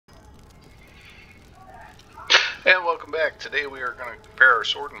And welcome back. Today we are going to compare our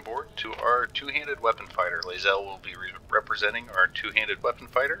sword and board to our two-handed weapon fighter. Lazel will be representing our two-handed weapon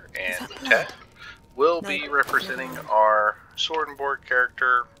fighter, and Tet will be representing our sword and board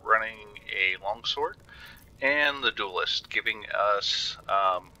character running a longsword, and the duelist giving us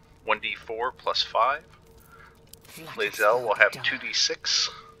 1d4 plus 5. Lazel will have 2d6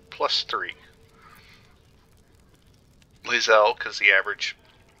 plus 3. Lazel, because the average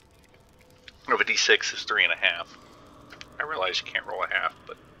of a d6 is 3.5. I realize you can't roll a half,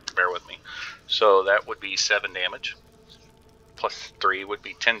 but bear with me. So that would be 7 damage. Plus 3 would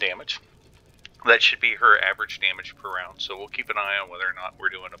be 10 damage. That should be her average damage per round. So we'll keep an eye on whether or not we're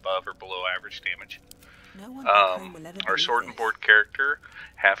doing above or below average damage. Our sword and board character,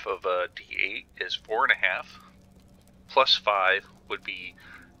 half of a d8 is 4.5. Plus 5 would be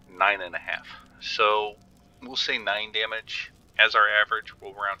 9.5. So we'll say 9 damage as our average.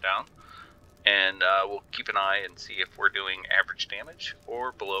 We'll round down. And we'll keep an eye and see if we're doing average damage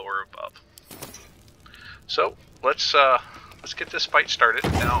or below or above. So let's get this fight started.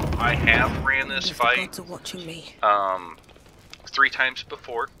 Now I have ran this fight 3 times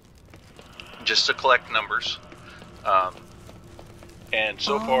before, just to collect numbers. And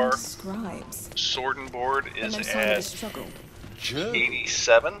so far, sword and board is at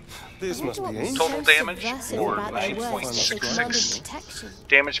 87 total damage, or 9.66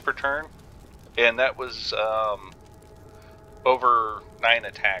 damage per turn. And that was over 9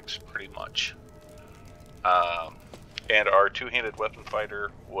 attacks, pretty much. And our two-handed weapon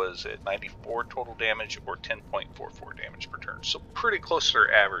fighter was at 94 total damage, or 10.44 damage per turn. So pretty close to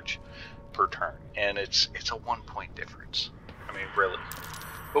their average per turn. And it's a 1 point difference. I mean, really.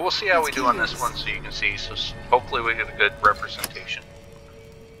 But we'll see how we do on this one, so you can see. So hopefully we get a good representation,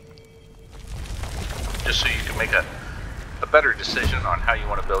 just so you can make a better decision on how you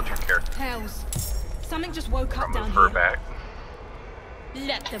want to build your character. Hells. Something just woke up down here. Back.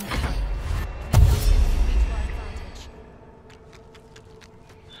 Let them come.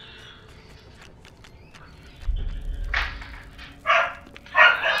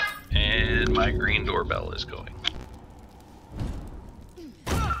 And my green doorbell is going.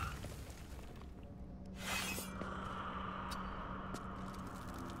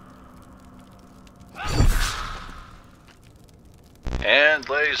 And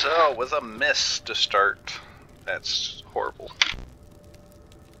Lazel with a miss to start. That's horrible.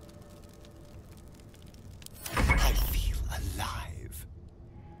 I feel alive.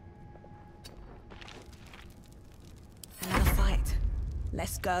 Another fight.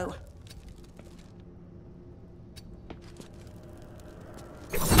 Let's go.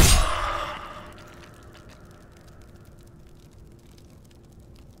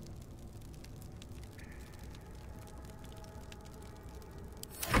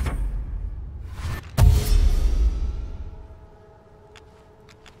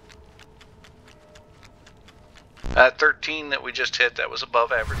 At 13 that we just hit, that was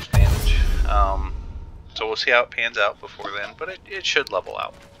above average damage. So we'll see how it pans out before then, but it should level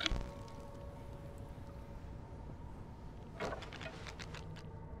out.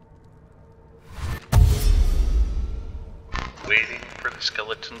 Waiting for the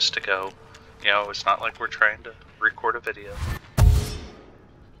skeletons to go. You know, it's not like we're trying to record a video.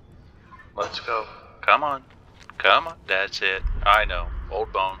 Let's go. Come on. Come on. That's it. I know.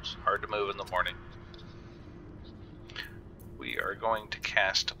 Old bones. Hard to move in the morning. We are going to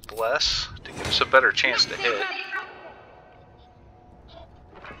cast Bless to give us a better chance to hit.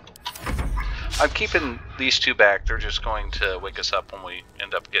 I'm keeping these two back. They're just going to wake us up when we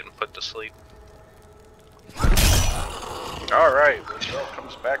end up getting put to sleep. Alright, Michelle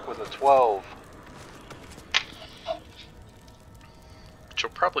comes back with a 12.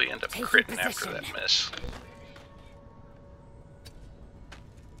 She'll probably end up critting after that miss.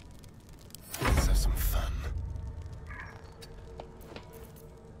 Let's have some fun.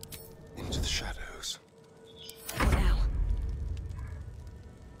 Into the shadows. What now?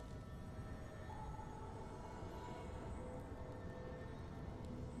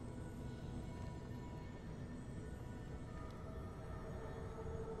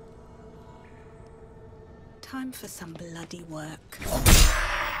 Time for some bloody work.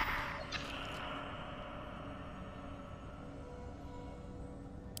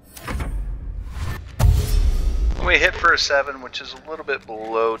 We hit for a 7, which is a little bit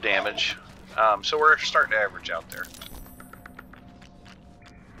below damage. So we're starting to average out there.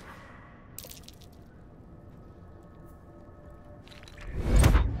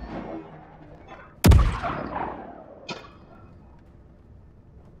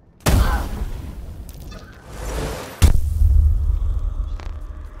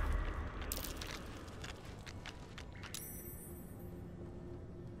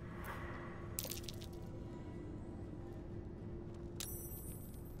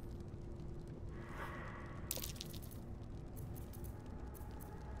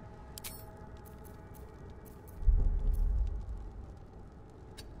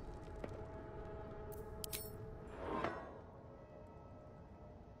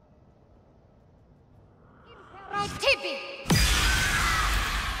 I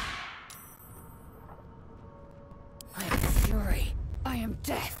am fury. I am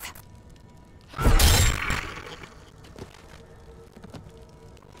death.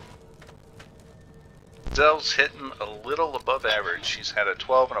 Zell's hitting a little above average. She's had a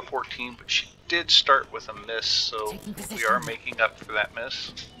 12 and a 14, but she did start with a miss, so we are making up for that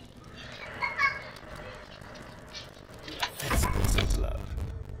miss. Principles of love.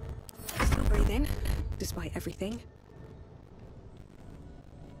 Still breathing, despite everything.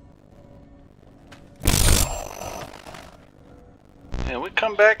 And we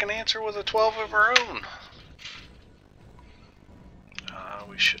come back and answer with a 12 of our own.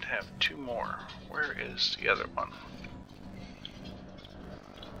 We should have 2 more. Where is the other one?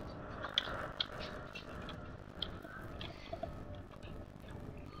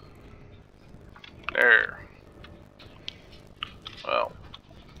 There. Well,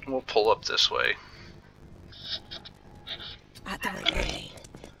 we'll pull up this way. At the ready.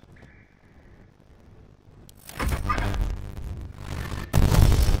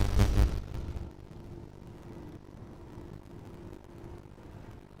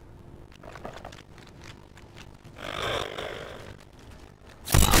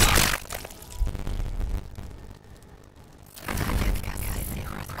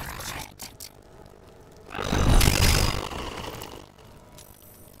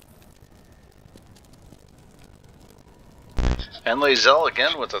 And Lazelle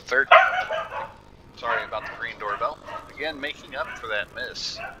again with a third. Sorry about the green doorbell. Again, making up for that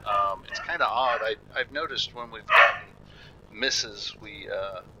miss. It's kind of odd. I've noticed when we've gotten misses, we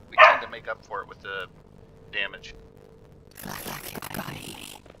tend to make up for it with the damage.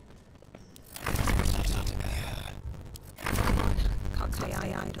 Can't say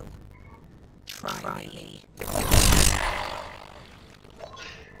I idle. Try me.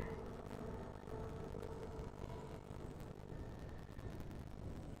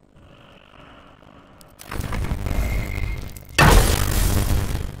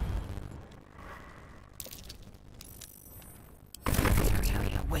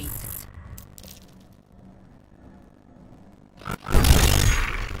 Wait.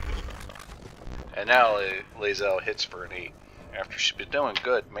 And now Lazelle hits for an 8. After she's been doing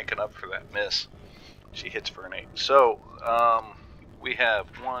good, making up for that miss, she hits for an 8. So, we have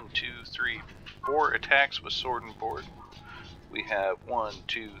 1, 2, 3, 4 attacks with sword and board. We have 1,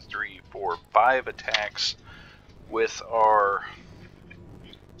 2, 3, 4, 5 attacks with our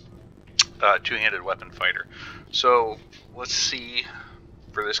two-handed weapon fighter. So, let's see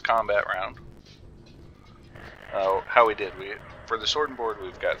for this combat round how we did. For the sword and board,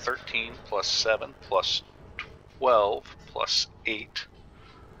 we've got 13 plus 7 plus 12 plus 8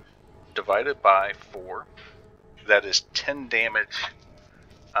 divided by 4. That is 10 damage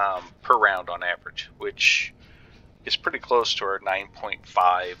per round on average, which is pretty close to our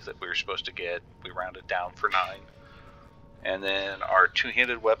 9.5 that we were supposed to get. We rounded down for 9. And then our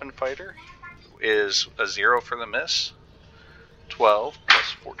two-handed weapon fighter is a 0 for the miss. 12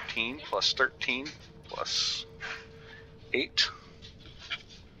 plus 14 plus 13 plus 8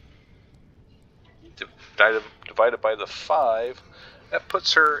 divided by the 5, that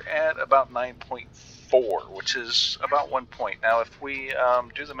puts her at about 9.4, which is about 1 point. Now if we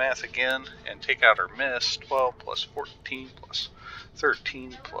do the math again and take out our miss, 12 plus 14 plus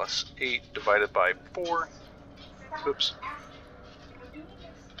 13 plus 8 divided by 4, oops.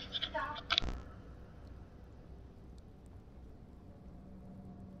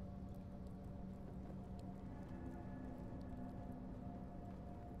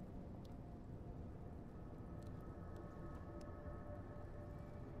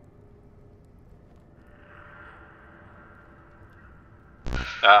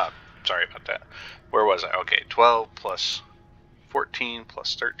 Sorry about that. Where was I? Okay, 12 plus 14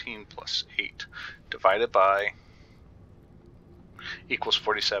 plus 13 plus 8 divided by equals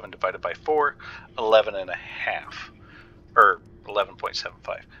 47 divided by 4, 11 and a half, or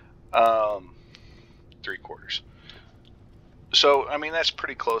 11.75, 3/4. So, I mean, that's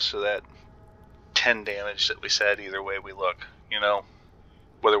pretty close to that 10 damage that we said either way we look, you know,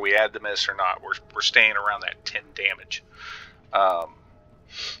 whether we add the miss or not, we're staying around that 10 damage.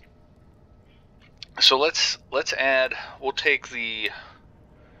 So let's add, we'll take the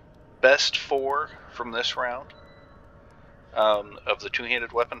best 4 from this round of the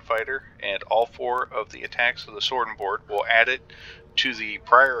two-handed weapon fighter and all 4 of the attacks of the sword and board. We'll add it to the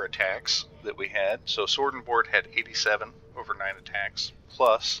prior attacks that we had. So sword and board had 87 over 9 attacks,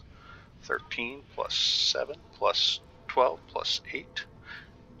 plus 13 plus 7 plus 12 plus 8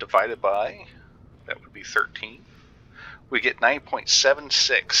 divided by, that would be 13. We get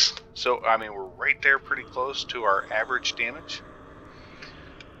 9.76. So, I mean, we're right there, pretty close to our average damage.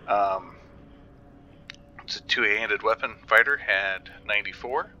 It's a two-handed weapon fighter, had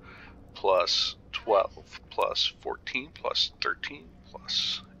 94 plus 12 plus 14 plus 13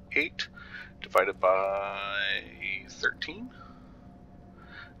 plus 8 divided by 13.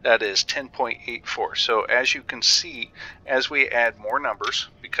 That is 10.84. So as you can see, as we add more numbers,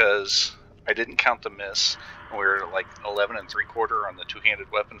 because I didn't count the miss, and we were like 11 3/4 on the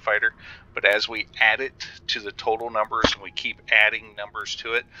two-handed weapon fighter, but as we add it to the total numbers and we keep adding numbers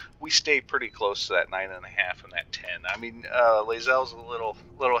to it, we stay pretty close to that 9.5 and that 10. I mean, Lae'zel's a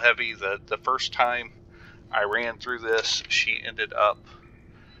little heavy. The first time I ran through this, she ended up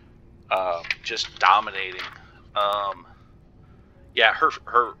just dominating. Yeah,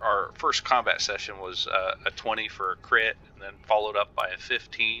 our first combat session was a 20 for a crit, and then followed up by a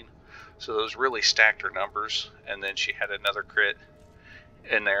 15. So those really stacked her numbers. And then she had another crit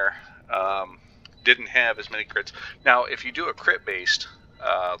in there. Didn't have as many crits. Now, if you do a crit based,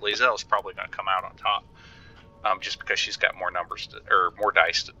 Lae'zel is probably going to come out on top, just because she's got more numbers or more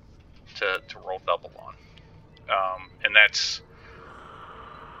dice to roll double on. And that's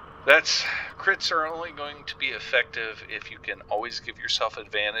crits are only going to be effective if you can always give yourself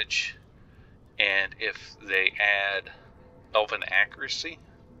advantage, and if they add elven accuracy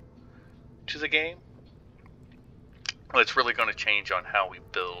to the game. It's really going to change on how we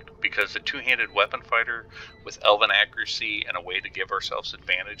build, because the two-handed weapon fighter with elven accuracy and a way to give ourselves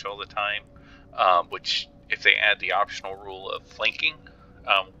advantage all the time, which if they add the optional rule of flanking,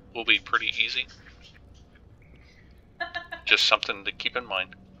 will be pretty easy. Just something to keep in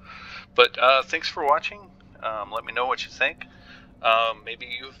mind. But thanks for watching. Let me know what you think. Maybe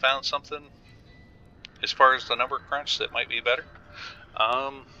you found something as far as the number crunch that might be better.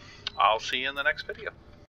 I'll see you in the next video.